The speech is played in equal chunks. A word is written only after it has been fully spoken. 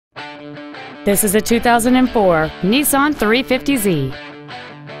This is a 2004 Nissan 350Z.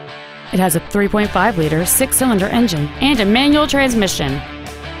 It has a 3.5-liter six-cylinder engine and a manual transmission.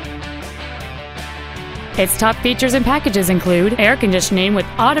 Its top features and packages include air conditioning with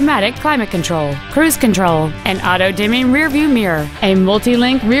automatic climate control, cruise control, an auto-dimming rear-view mirror, a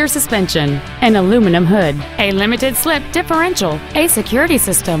multi-link rear suspension, an aluminum hood, a limited slip differential, a security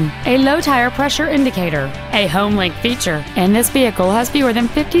system, a low tire pressure indicator, a home link feature, and this vehicle has fewer than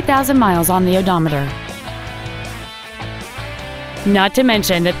 50,000 miles on the odometer. Not to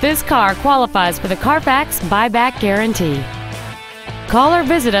mention that this car qualifies for the Carfax buyback guarantee. Call or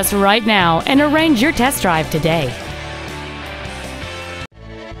visit us right now and arrange your test drive today.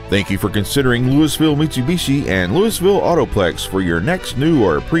 Thank you for considering Lewisville Mitsubishi and Lewisville Autoplex for your next new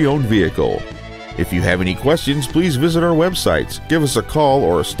or pre-owned vehicle. If you have any questions, please visit our websites, give us a call,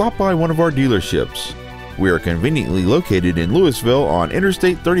 or stop by one of our dealerships. We are conveniently located in Lewisville on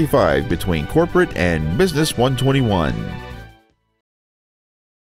Interstate 35 between Corporate and Business 121.